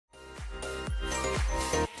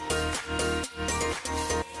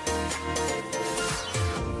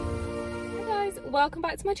welcome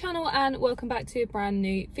back to my channel and welcome back to a brand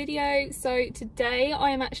new video. So today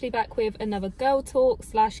I am actually back with another girl talk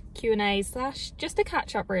slash Q&A slash just a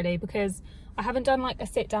catch up really, because I haven't done like a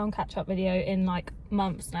sit down catch up video in like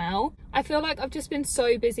months now. I feel like I've just been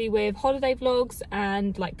so busy with holiday vlogs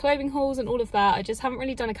and like clothing hauls and all of that. I just haven't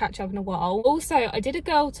really done a catch up in a while. Also, I did a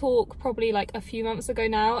girl talk probably like a few months ago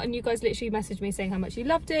now, and you guys literally messaged me saying how much you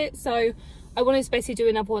loved it. So I wanted to basically do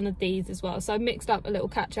another one of these as well. So I mixed up a little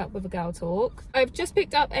catch up with a girl talk. I've just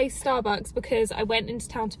picked up a Starbucks because I went into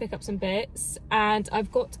town to pick up some bits, and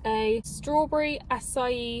I've got a strawberry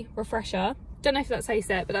acai refresher. Don't know if that's how you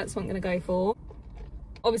say it, but that's what I'm going to go for.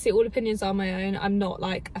 Obviously all opinions are my own. I'm not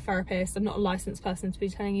like a therapist, I'm not a licensed person to be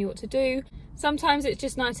telling you what to do. Sometimes it's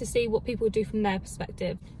just nice to see what people do from their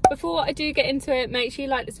perspective. Before I do get into it, make sure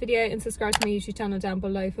you like this video and subscribe to my YouTube channel down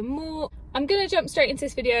below for more. I'm going to jump straight into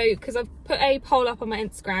this video because I've put a poll up on my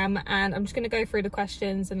Instagram, and I'm just going to go through the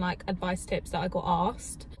questions and like advice tips that I got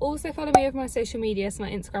asked. Also follow me over my social media, so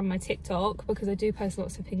my Instagram and my TikTok, because I do post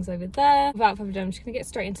lots of things over there. Without further ado, I'm just going to get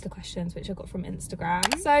straight into the questions which I got from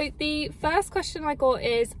Instagram. So the first question I got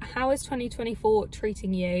is, how is 2024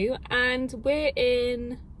 treating you? And we're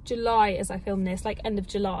in July as I film this, like end of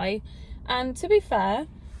July, and to be fair,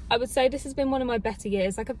 I would say this has been one of my better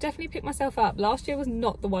years. Like, I've definitely picked myself up. Last year was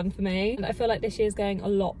not the one for me, and I feel like this year's going a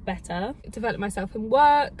lot better. I developed myself in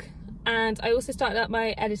work, and I also started up my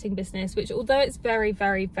editing business, which although it's very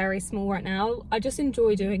small right now, I just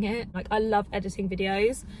enjoy doing it. Like, I love editing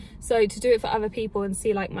videos, so to do it for other people and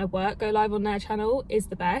see like my work go live on their channel is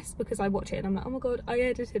the best, because I watch it and I'm like, oh my god, I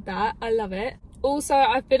edited that, I love it. Also,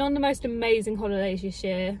 I've been on the most amazing holidays this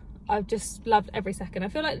year. I've just loved every second. I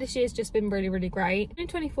feel like this year's just been really great.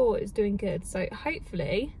 2024 is doing good, so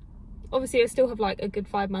hopefully, obviously I still have like a good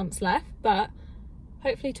 5 months left, but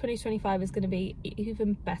hopefully 2025 is going to be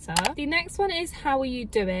even better. The next one is, how are you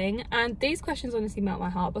doing? And these questions honestly melt my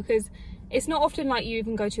heart, because it's not often like you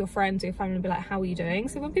even go to your friends or your family and be like, how are you doing?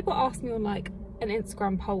 So when people ask me on like an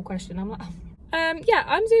Instagram poll question, I'm like, yeah,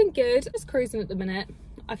 I'm doing good. Just cruising at the minute.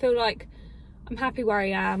 I feel like I'm happy where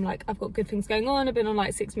I am. Like, I've got good things going on. I've been on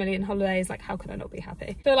like 6 million holidays. Like, how can I not be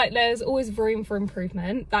happy? I feel like there's always room for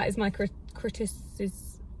improvement. That is my criticism.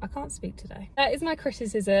 I can't speak today. That is my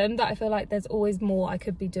criticism, that I feel like there's always more I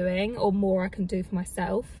could be doing, or more I can do for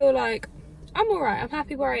myself. I feel like I'm all right. I'm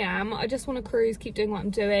happy where I am. I just want to cruise, keep doing what I'm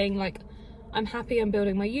doing. Like, I'm happy I'm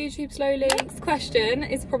building my YouTube slowly. Next question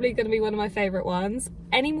is probably going to be one of my favorite ones.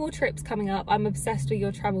 Any more trips coming up? I'm obsessed with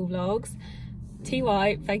your travel vlogs.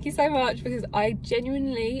 TY, thank you so much, because I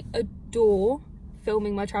genuinely adore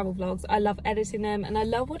filming my travel vlogs. I love editing them, and I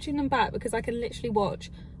love watching them back, because I can literally watch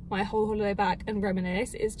my whole holiday back and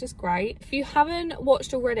reminisce. It's just great. If you haven't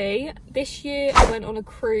watched already, this year I went on a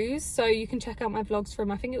cruise, so you can check out my vlogs from,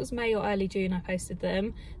 I think it was May or early June I posted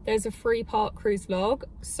them. There's a 3-part cruise vlog,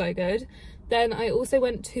 so good. Then I also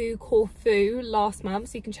went to Corfu last month,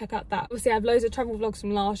 so you can check out that. Obviously I have loads of travel vlogs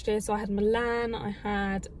from last year, so I had Milan, I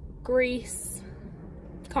had Greece,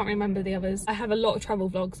 can't remember the others. I have a lot of travel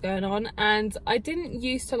vlogs going on, and I didn't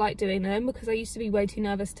used to like doing them because I used to be way too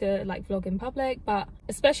nervous to like vlog in public, but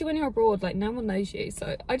especially when you're abroad, like no one knows you,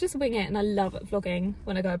 so I just wing it, and I love vlogging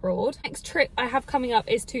when I go abroad. Next trip I have coming up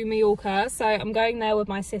is to Mallorca, so I'm going there with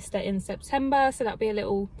my sister in September, so that'll be a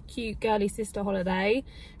little cute girly sister holiday,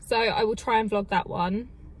 so I will try and vlog that one,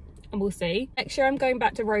 and we'll see. Next year I'm going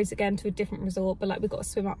back to Rhodes again, to a different resort, but like we've got a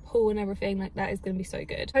swim up pool and everything. Like, that is going to be so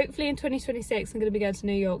good. Hopefully in 2026 I'm going to be going to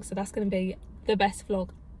New York, so that's going to be the best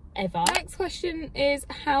vlog ever. Next question is,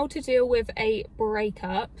 how to deal with a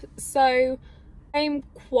breakup. So I'm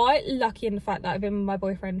quite lucky in the fact that I've been with my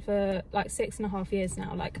boyfriend for like 6.5 years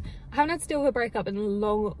now. Like, I haven't had to deal with a breakup in a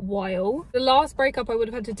long while. The last breakup I would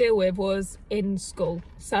have had to deal with was in school,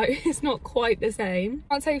 so it's not quite the same.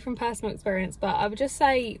 I can't tell you from personal experience, but I would just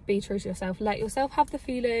say be true to yourself. Let yourself have the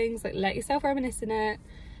feelings, like let yourself reminisce in it,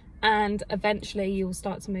 and eventually you'll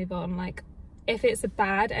start to move on. Like, if it's a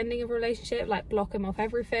bad ending of a relationship, like block him off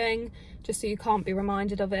everything just so you can't be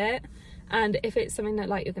reminded of it. And if it's something that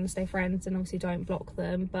like you're going to stay friends, and obviously don't block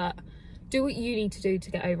them, but do what you need to do to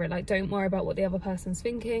get over it. Like, don't worry about what the other person's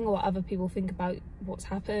thinking or what other people think about what's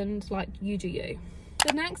happened. Like, you do you.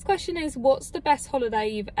 The next question is, what's the best holiday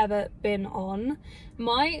you've ever been on?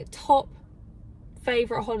 My top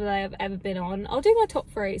favourite holiday I've ever been on, I'll do my top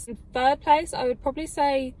 3. So in third place I would probably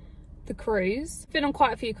say the cruise. I've been on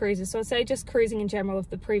quite a few cruises, so I'd say just cruising in general of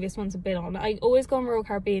the previous ones I've been on. I always go on Royal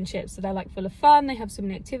Caribbean ships, so they're like full of fun. They have so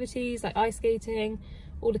many activities like ice skating,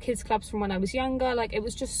 all the kids clubs from when I was younger. Like, it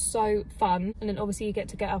was just so fun. And then obviously you get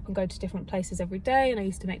to get up and go to different places every day, and I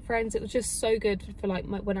used to make friends. It was just so good for like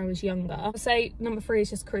when I was younger. I'd say number 3 is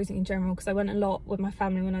just cruising in general, because I went a lot with my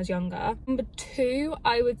family when I was younger. Number 2,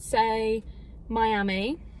 I would say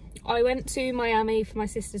Miami. I went to Miami for my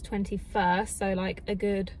sister's 21st, so like a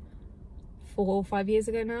good 4 or 5 years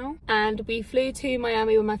ago now, and we flew to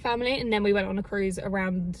Miami with my family, and then we went on a cruise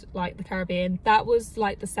around like the Caribbean. That was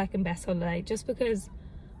like the second best holiday, just because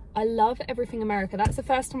I love everything America. That's the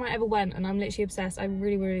first time I ever went, and I'm literally obsessed. I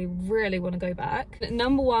really want to go back.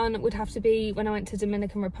 Number 1 would have to be when I went to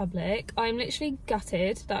Dominican Republic. I'm literally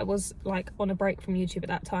gutted that I was like on a break from YouTube at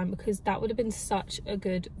that time, because that would have been such a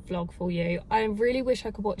good vlog for you. I really wish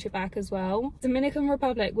I could watch it back as well. Dominican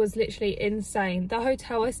Republic was literally insane. The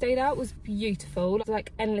hotel I stayed at was beautiful,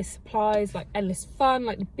 like endless supplies, like endless fun,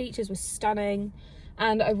 like the beaches were stunning.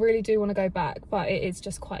 And I really do want to go back, but it is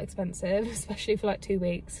just quite expensive, especially for like 2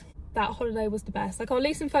 weeks. That holiday was the best. Like, I'll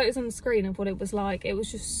leave some photos on the screen of what it was like. It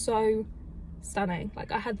was just so stunning.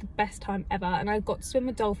 Like, I had the best time ever, and I got to swim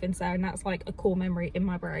with dolphins there, and that's like a core memory in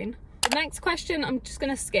my brain. The next question I'm just going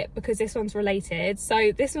to skip because this one's related.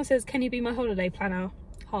 So this one says, can you be my holiday planner?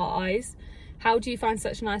 Heart eyes. How do you find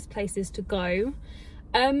such nice places to go?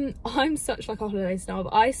 I'm such like a holiday snob.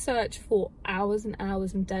 I search for hours and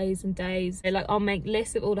hours and days and days. Like, I'll make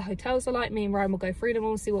lists of all the hotels I like. Me and Ryan will go through them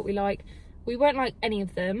all, see what we like. We won't like any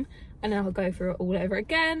of them, and then I'll go through it all over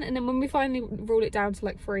again. And then when we finally rule it down to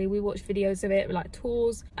like 3, we watch videos of it, like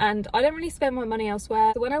tours. And I don't really spend my money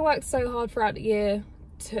elsewhere. So when I worked so hard throughout the year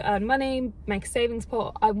to earn money, make a savings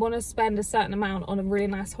pot, I want to spend a certain amount on a really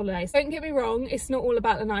nice holiday. So don't get me wrong, it's not all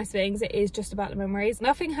about the nice things, it is just about the memories.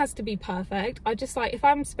 Nothing has to be perfect. I just like, if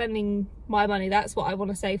I'm spending my money, that's what I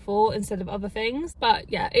want to save for instead of other things.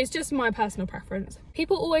 But yeah, it's just my personal preference.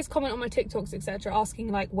 People always comment on my TikToks, etc.,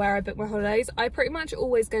 asking like where I book my holidays. I pretty much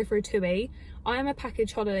always go through TUI. I am a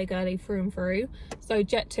package holiday girly through and through, so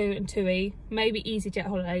Jet2 and TUI, maybe EasyJet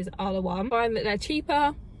holidays are the one. I find that they're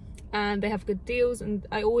cheaper and they have good deals, and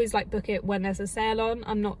I always like book it when there's a sale on.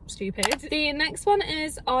 I'm not stupid. The next one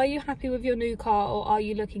is, are you happy with your new car, or are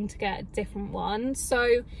you looking to get a different one?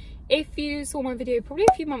 So if you saw my video probably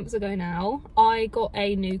a few months ago now, I got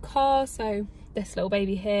a new car. So this little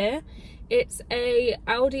baby here, it's a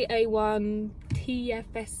Audi A1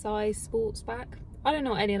 TFSI Sportsback. I don't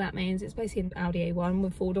know what any of that means. It's basically an Audi A1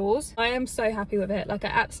 with 4 doors. I am so happy with it. Like, I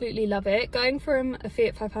absolutely love it. Going from a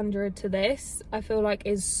Fiat 500 to this, I feel like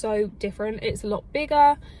is so different. It's a lot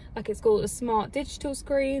bigger. Like, it's got the smart digital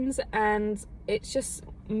screens, and it just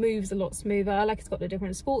moves a lot smoother. Like, it's got the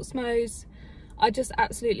different sports modes. I just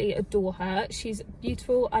absolutely adore her. She's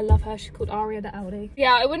beautiful. I love her. She's called Aria the Audi.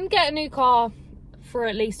 Yeah, I wouldn't get a new car for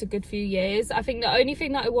at least a good few years. I think the only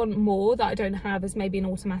thing that I want more that I don't have is maybe an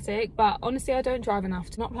automatic, but honestly I don't drive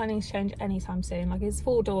enough. Not planning to change anytime soon. Like, it's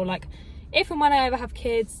 4-door. Like, if and when I ever have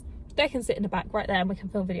kids, they can sit in the back right there and we can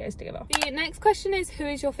film videos together. The next question is, who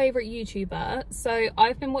is your favorite YouTuber? So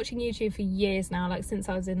I've been watching YouTube for years now, like since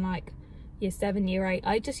I was in like year 7, year 8.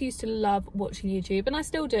 I just used to love watching YouTube, and I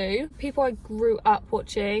still do. People I grew up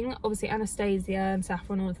watching, obviously Anastasia and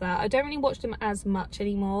Saffron and all of that. I don't really watch them as much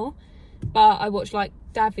anymore, but I watch like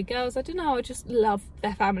David Girls. I don't know, I just love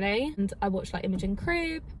their family. And I watch like Imogen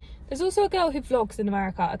Crib. There's also a girl who vlogs in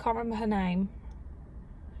America, I can't remember her name,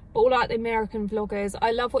 but all like the American vloggers.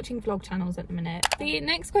 I love watching vlog channels at the minute. The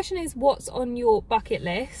next question is, what's on your bucket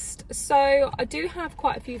list? So I do have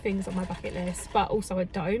quite a few things on my bucket list, but also I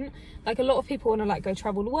don't. Like, a lot of people want to like go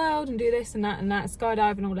travel the world and do this and that,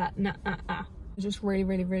 skydive and all that. I just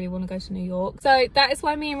really want to go to New York. So that is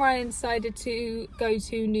why me and Ryan decided to go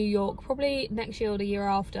to New York probably next year or the year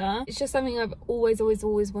after. It's just something I've always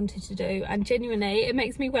wanted to do, and genuinely it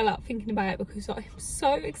makes me well up thinking about it, because I'm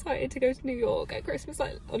so excited to go to New York at Christmas.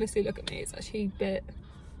 Like, honestly, look at me, it's actually a bit.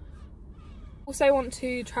 Also, I want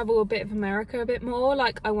to travel a bit of America a bit more.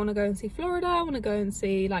 Like, I want to go and see Florida, I want to go and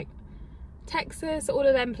see like Texas, all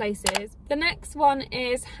of them places. The next one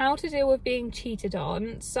is how to deal with being cheated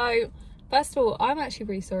on. So first of all, I'm actually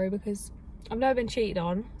really sorry, because I've never been cheated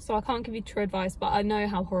on, so I can't give you true advice, but I know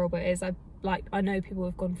how horrible it is. I know people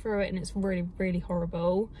have gone through it, and it's really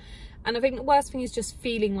horrible. And I think the worst thing is just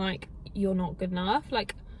feeling like you're not good enough.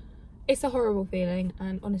 Like, it's a horrible feeling,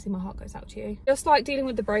 and honestly my heart goes out to you. Just like dealing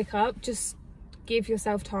with the breakup, just give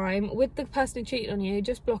yourself time. With the person who cheated on you,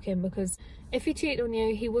 just block him, because if he cheated on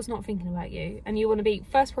you, he was not thinking about you, and you want to be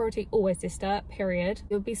first priority, always sister, period.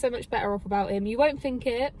 You'll be so much better off about him. You won't think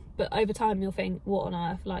it, but over time you'll think, what on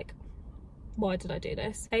earth, like, why did I do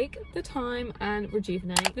this? Take the time and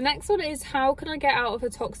rejuvenate. The next one is, how can I get out of a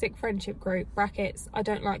toxic friendship group? Brackets, I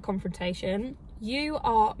don't like confrontation. You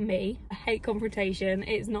are me. I hate confrontation.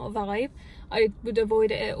 It's not a vibe. I would avoid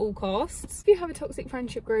it at all costs. If you have a toxic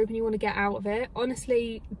friendship group and you want to get out of it,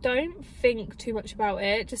 honestly, don't think too much about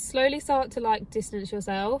it. Just slowly start to like distance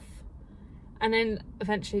yourself and then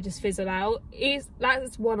eventually just fizzle out.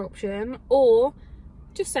 That's one option. Or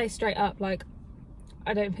just say straight up, like,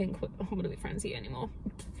 I don't think I want to be friends with you anymore.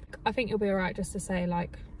 I think you'll be alright just to say,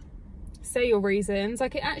 like, say your reasons.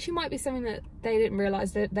 Like, it actually might be something that they didn't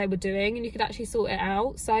realise that they were doing and you could actually sort it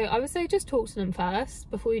out. So I would say just talk to them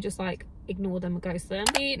first before you just like ignore them or ghost them.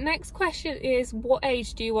 The next question is, what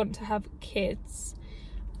age do you want to have kids?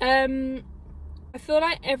 I feel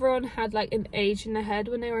like everyone had like an age in their head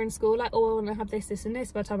when they were in school, like, oh, I want to have this, this and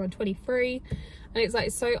this by the time I'm 23, and it's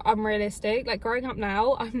like so unrealistic. Like, growing up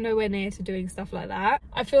now, I'm nowhere near to doing stuff like that.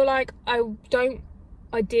 I feel like I don't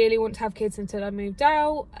ideally want to have kids until I moved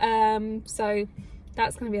out, so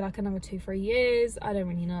that's going to be like another 2-3 years. I don't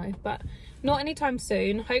really know, but not anytime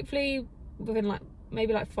soon. Hopefully within like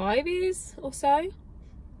maybe like 5 years or so.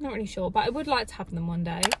 Not really sure, but I would like to have them one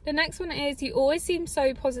day. The next one is, you always seem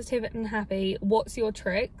so positive and happy. What's your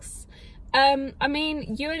tricks? I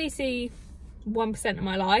mean, you only see 1% of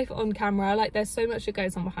my life on camera. Like, there's so much that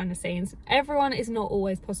goes on behind the scenes. Everyone is not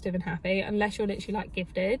always positive and happy unless you're literally like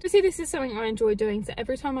gifted. See, this is something I enjoy doing, so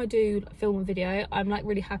every time I do film a video, I'm like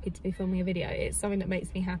really happy to be filming a video. It's something that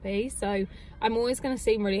makes me happy, so I'm always going to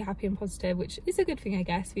seem really happy and positive, which is a good thing, I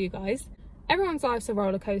guess, for you guys. Everyone's life's a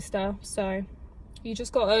roller coaster, so you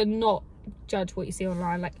just gotta not judge what you see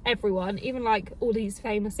online. Like, everyone, even like all these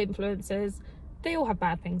famous influencers, they all have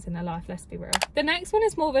bad things in their life, let's be real. The next one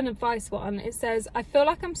is more of an advice one. It says, I feel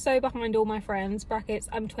like I'm so behind all my friends, brackets,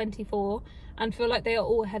 I'm 24, and feel like they are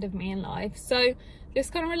all ahead of me in life. So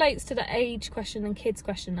this kind of relates to the age question and kids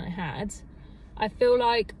question I had. I feel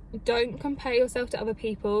like, don't compare yourself to other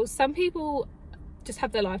people. Some people just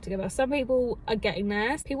have their life together. Some people are getting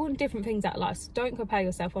there. People want different things out of life, so don't compare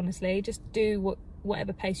yourself, honestly. Just do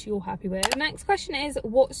whatever pace you're happy with. The next question is,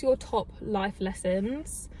 what's your top life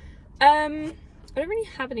lessons? I don't really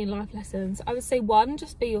have any life lessons. I would say 1,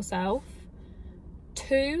 just be yourself.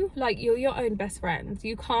 2, like, you're your own best friend.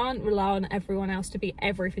 You can't rely on everyone else to be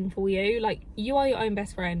everything for you. Like, you are your own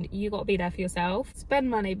best friend. You got to be there for yourself. Spend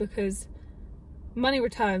money, because money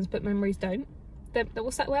returns but memories don't.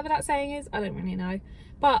 Whatever that saying is, I don't really know,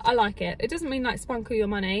 but I like it. It doesn't mean like spunk all your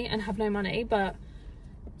money and have no money, but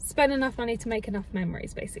spend enough money to make enough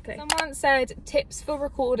memories, basically. Someone said tips for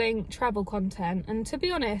recording travel content, and to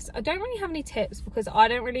be honest, I don't really have any tips because I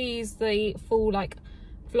don't really use the full like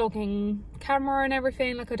vlogging camera and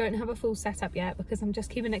everything. Like, I don't have a full setup yet because I'm just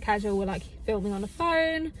keeping it casual. We're like filming on a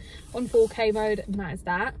phone on 4K mode, and that is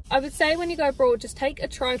that. I would say when you go abroad, just take a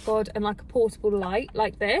tripod and like a portable light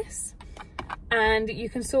like this, and you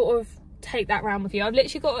can sort of take that around with you. I've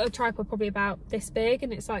literally got a tripod probably about this big,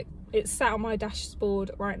 and it's like, it's sat on my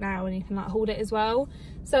dashboard right now, and you can like hold it as well.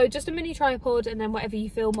 So just a mini tripod, and then whatever you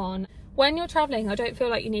film on. When you're traveling, I don't feel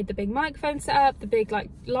like you need the big microphone set up, the big like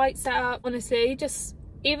light set up. Honestly, just,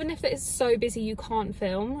 even if it's so busy you can't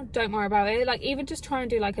film, don't worry about it. Like, even just try and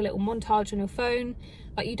do like a little montage on your phone.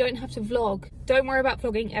 Like, you don't have to vlog. Don't worry about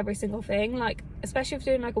vlogging every single thing. Like, especially if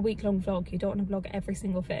you're doing like a week-long vlog, you don't want to vlog every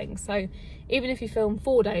single thing. So even if you film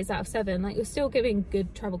 4 days out of 7, like, you're still giving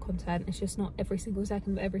good travel content. It's just not every single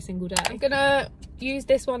second of every single day. I'm gonna use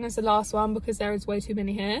this one as the last one because there is way too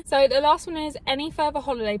many here. So the last one is, any further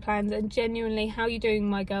holiday plans, and genuinely, how you doing,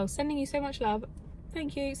 my girl? Sending you so much love.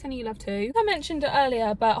 Thank you, sending you love too. I mentioned it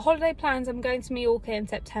earlier, but holiday plans, I'm going to Mallorca in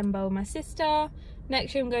September with my sister.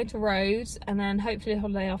 Next year I'm going to Rhodes, and then hopefully the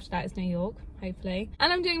holiday after that is New York, hopefully.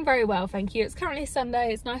 And I'm doing very well, thank you. It's currently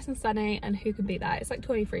Sunday, it's nice and sunny, and who can beat that? It's like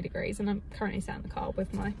 23 degrees, and I'm currently sat in the car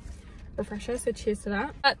with my refresher, so cheers to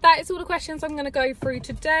that. That is all the questions I'm going to go through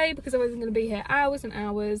today, because I wasn't going to be here hours and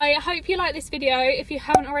hours. I hope you like this video. If you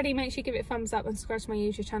haven't already, make sure you give it a thumbs up and subscribe to my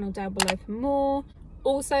YouTube channel down below for more.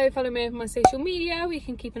 Also follow me on my social media where you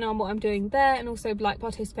can keep an eye on what I'm doing there, and also like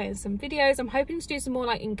participate in some videos. I'm hoping to do some more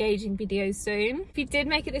like engaging videos soon. If you did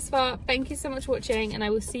make it this far, thank you so much for watching, and I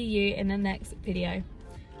will see you in the next video.